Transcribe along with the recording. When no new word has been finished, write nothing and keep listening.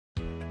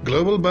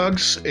Global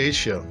Bugs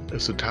Asia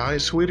is a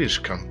Thai-Swedish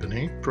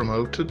company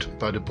promoted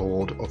by the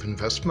Board of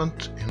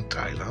Investment in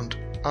Thailand.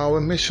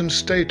 Our mission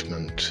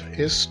statement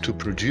is to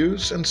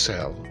produce and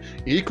sell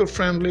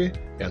eco-friendly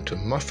and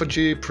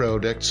entomophagy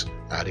products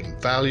adding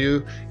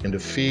value in the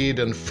feed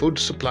and food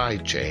supply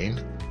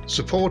chain,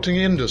 supporting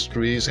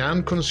industries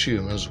and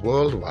consumers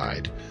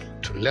worldwide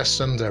to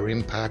lessen their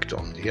impact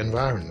on the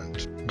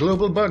environment.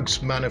 Global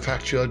Bugs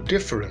manufacture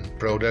different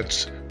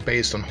products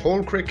based on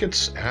whole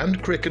crickets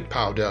and cricket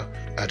powder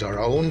at our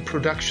own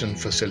production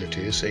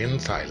facilities in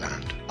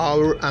Thailand.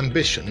 Our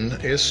ambition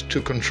is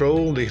to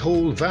control the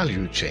whole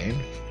value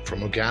chain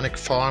from organic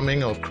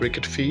farming of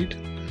cricket feed,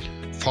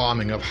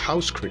 farming of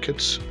house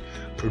crickets,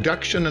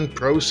 production and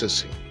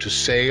processing to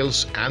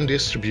sales and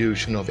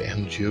distribution of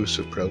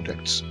end-user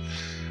products.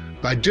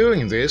 By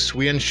doing this,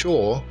 we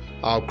ensure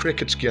our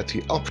crickets get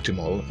the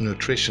optimal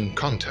nutrition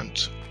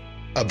content.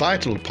 A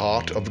vital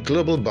part of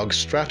Global Bug's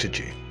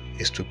strategy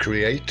is to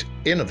create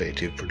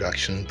innovative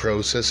production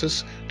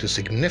processes to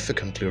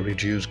significantly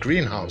reduce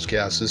greenhouse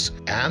gases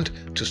and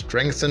to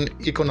strengthen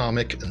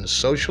economic and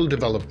social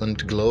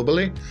development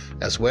globally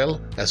as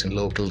well as in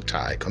local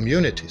Thai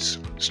communities.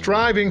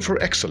 Striving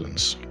for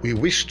excellence, we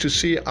wish to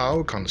see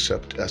our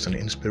concept as an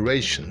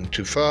inspiration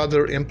to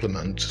further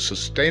implement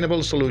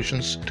sustainable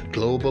solutions to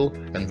global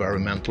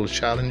environmental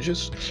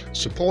challenges,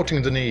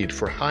 supporting the need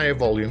for high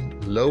volume,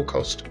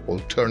 low-cost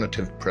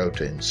alternative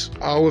proteins.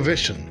 Our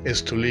vision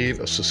is to leave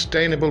a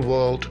sustainable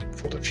world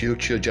for the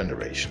future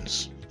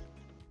generations.